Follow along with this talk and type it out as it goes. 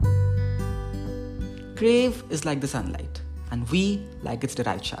Crave is like the sunlight, and we like its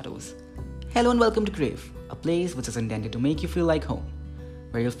derived shadows. Hello and welcome to Crave, a place which is intended to make you feel like home,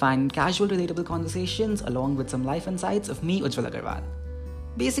 where you'll find casual, relatable conversations along with some life insights of me, Ujjwal Agarwal.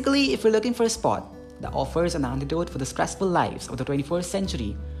 Basically, if you're looking for a spot that offers an antidote for the stressful lives of the 21st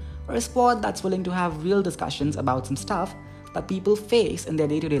century, or a spot that's willing to have real discussions about some stuff that people face in their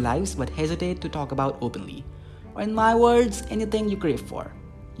day-to-day lives but hesitate to talk about openly, or in my words, anything you crave for,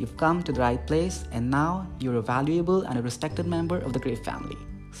 you've come to the right place, and now you're a valuable and a respected member of the Crave family.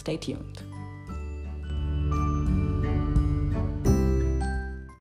 Stay tuned.